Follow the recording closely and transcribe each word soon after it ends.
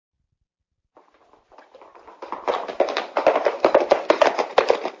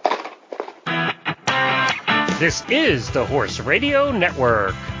This is the Horse Radio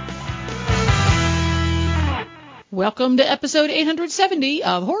Network. Welcome to episode 870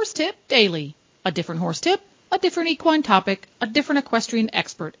 of Horse Tip Daily. A different horse tip, a different equine topic, a different equestrian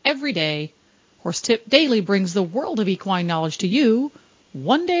expert every day. Horse Tip Daily brings the world of equine knowledge to you,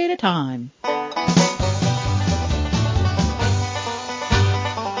 one day at a time.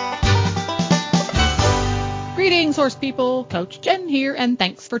 Greetings, horse people. Coach Jen here, and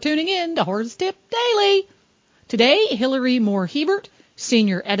thanks for tuning in to Horse Tip Daily. Today, Hillary Moore-Hebert,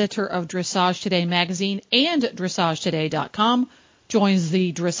 senior editor of Dressage Today magazine and DressageToday.com, joins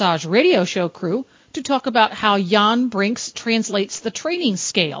the Dressage radio show crew to talk about how Jan Brinks translates the training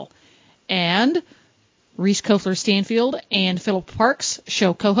scale. And Reese Kofler-Stanfield and Philip Parks,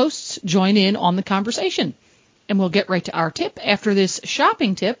 show co-hosts, join in on the conversation. And we'll get right to our tip after this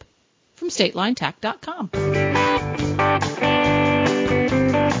shopping tip from StatelineTack.com.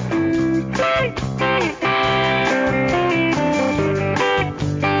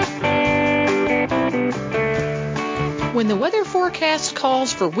 When the weather forecast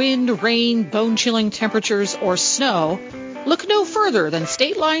calls for wind, rain, bone-chilling temperatures, or snow, look no further than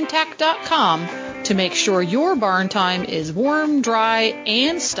StatelineTack.com to make sure your barn time is warm, dry,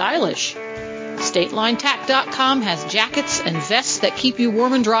 and stylish. StatelineTack.com has jackets and vests that keep you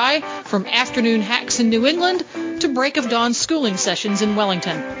warm and dry, from afternoon hacks in New England to break-of-dawn schooling sessions in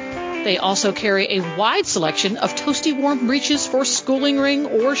Wellington. They also carry a wide selection of toasty warm breeches for schooling ring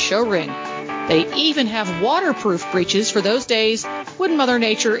or show ring. They even have waterproof breeches for those days when Mother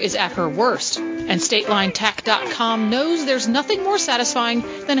Nature is at her worst. And StatelineTack.com knows there's nothing more satisfying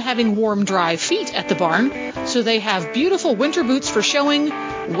than having warm, dry feet at the barn, so they have beautiful winter boots for showing,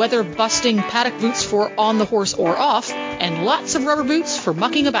 weather-busting paddock boots for on the horse or off, and lots of rubber boots for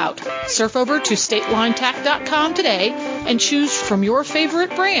mucking about. Surf over to StatelineTack.com today and choose from your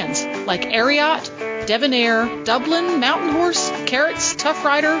favorite brands like Ariat, Debonair, Dublin, Mountain Horse, Carrots, Tough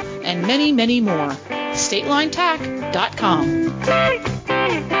Rider, and many, many more. StatelineTack.com.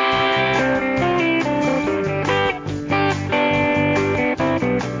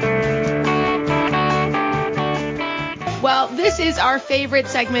 Well, this is our favorite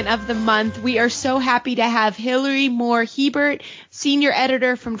segment of the month. We are so happy to have Hillary Moore-Hebert, senior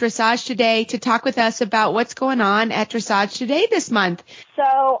editor from Dressage Today, to talk with us about what's going on at Dressage Today this month.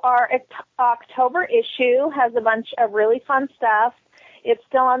 So our October issue has a bunch of really fun stuff. It's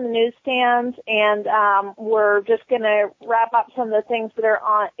still on the newsstands, and we're just going to wrap up some of the things that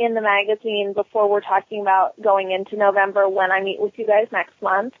are in the magazine before we're talking about going into November when I meet with you guys next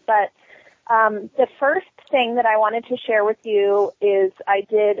month. But the first thing that I wanted to share with you is I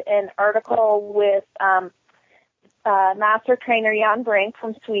did an article with master trainer Jan Brink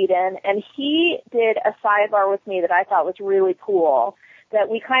from Sweden, and he did a sidebar with me that I thought was really cool, that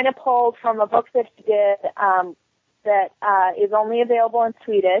we kind of pulled from a book that he did that is only available in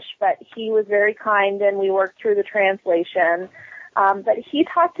Swedish, but he was very kind and we worked through the translation. But he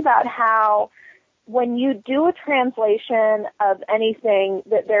talked about how when you do a translation of anything,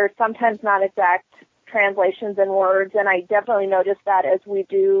 that there's sometimes not exact translations in words, and I definitely noticed that as we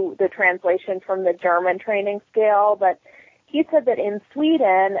do the translation from the German training scale. But he said that in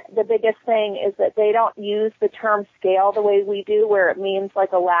Sweden, the biggest thing is that they don't use the term scale the way we do, where it means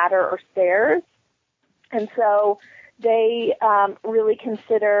like a ladder or stairs. And so they really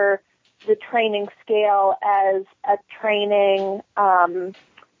consider the training scale as a training,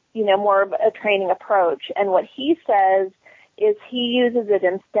 more of a training approach. And what he says is he uses it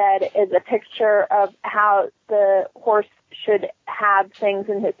instead as a picture of how the horse should have things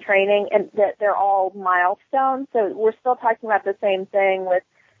in his training, and that they're all milestones. So we're still talking about the same thing with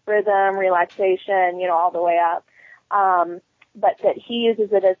rhythm, relaxation, all the way up. But that he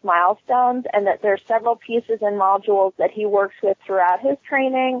uses it as milestones, and that there are several pieces and modules that he works with throughout his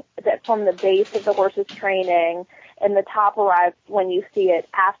training that form the base of the horse's training, and the top arrives when you see it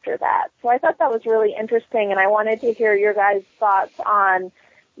after that. So I thought that was really interesting, and I wanted to hear your guys' thoughts on,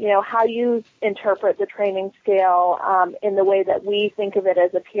 how you interpret the training scale in the way that we think of it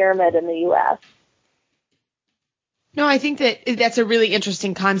as a pyramid in the U.S. No, I think that's a really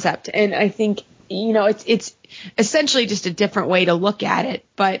interesting concept, and I think, it's essentially just a different way to look at it,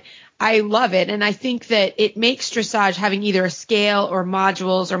 but I love it, and I think that it makes dressage having either a scale or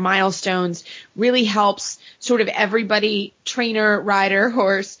modules or milestones really helps sort of everybody, trainer, rider,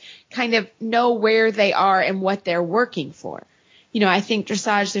 horse, kind of know where they are and what they're working for. I think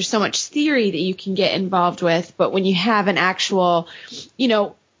dressage, there's so much theory that you can get involved with, but when you have an actual,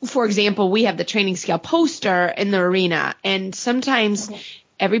 for example, we have the training scale poster in the arena, and sometimes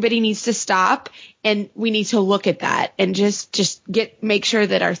everybody needs to stop, and we need to look at that and just make sure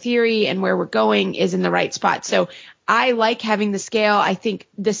that our theory and where we're going is in the right spot. So I like having the scale. I think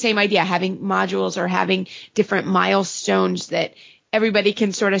the same idea, having modules or having different milestones that everybody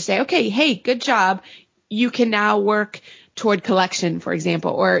can sort of say, okay, hey, good job. You can now work toward collection, for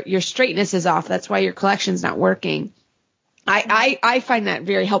example, or your straightness is off. That's why your collection's not working. I find that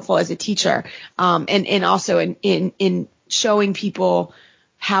very helpful as a teacher, and also in showing people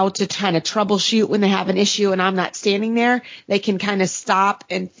how to kind of troubleshoot when they have an issue and I'm not standing there. They can kind of stop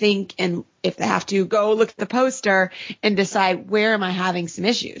and think, and if they have to, go look at the poster and decide, where am I having some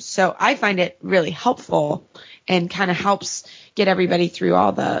issues? So I find it really helpful and kind of helps get everybody through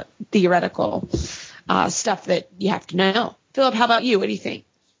all the theoretical stuff that you have to know. Philip, how about you? What do you think?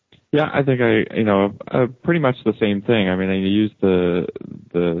 Yeah, I think pretty much the same thing. I mean, I use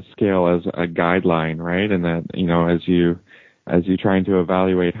the scale as a guideline, right? And that, as you trying to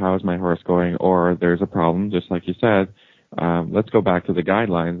evaluate how is my horse going, or there's a problem, just like you said, let's go back to the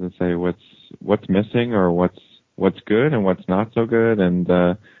guidelines and say what's missing, or what's good and what's not so good, and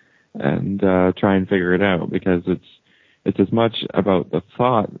try and figure it out, because it's as much about the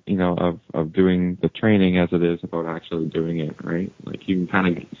thought, of doing the training as it is about actually doing it, right? Like, you can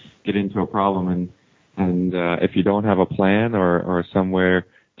kind of get into a problem, and if you don't have a plan or somewhere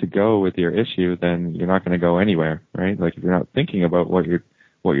to go with your issue, then you're not going to go anywhere, right? Like, if you're not thinking about what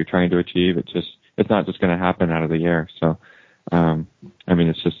you're trying to achieve, it's not just going to happen out of the air. So,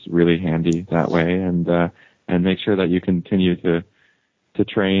 it's just really handy that way, and make sure that you continue to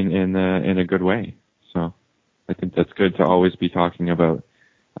train in a good way. So, I think that's good to always be talking about,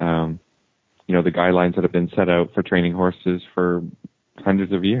 the guidelines that have been set out for training horses for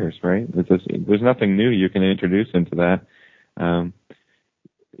hundreds of years, right? There's nothing new you can introduce into that,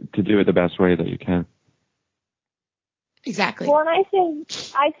 to do it the best way that you can. Exactly. Well, and I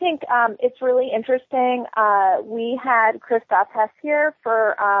think it's really interesting. We had Christoph Hess here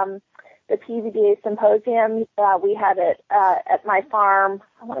for the PVDA symposium. We had it at my farm,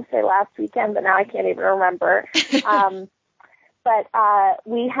 I want to say last weekend, but now I can't even remember. But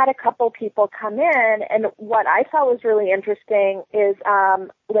we had a couple people come in, and what I thought was really interesting is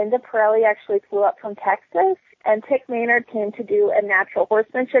Linda Pirelli actually flew up from Texas, and Tick Maynard came to do a natural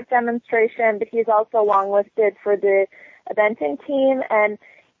horsemanship demonstration, but he's also long-listed for the eventing team. And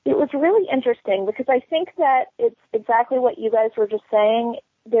it was really interesting because I think that it's exactly what you guys were just saying.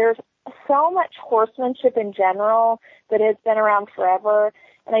 There's so much horsemanship in general that has been around forever.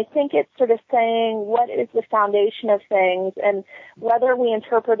 And I think it's sort of saying what is the foundation of things, and whether we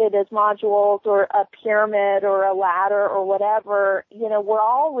interpret it as modules or a pyramid or a ladder or whatever, we're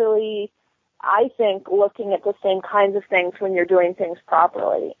all really, I think, looking at the same kinds of things when you're doing things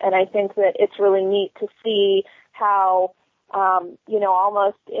properly. And I think that it's really neat to see how,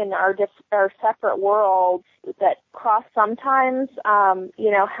 almost in our separate worlds that cross sometimes,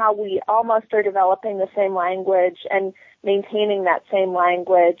 how we almost are developing the same language and maintaining that same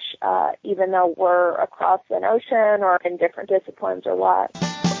language, even though we're across an ocean or in different disciplines or what.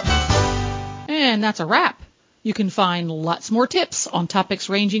 And that's a wrap. You can find lots more tips on topics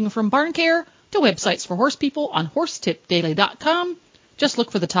ranging from barn care to websites for horse people on horsetipdaily.com. Just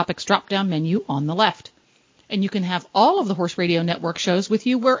look for the topics drop-down menu on the left. And you can have all of the Horse Radio Network shows with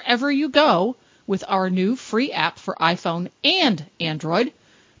you wherever you go with our new free app for iPhone and Android.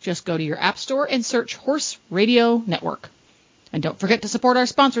 Just go to your app store and search Horse Radio Network. And don't forget to support our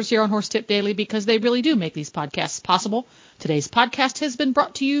sponsors here on Horse Tip Daily, because they really do make these podcasts possible. Today's podcast has been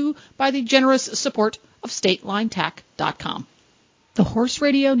brought to you by the generous support of StatelineTack.com. The Horse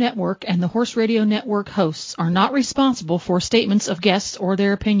Radio Network and the Horse Radio Network hosts are not responsible for statements of guests or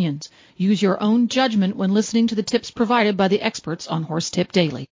their opinions. Use your own judgment when listening to the tips provided by the experts on Horse Tip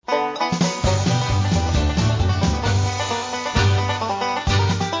Daily.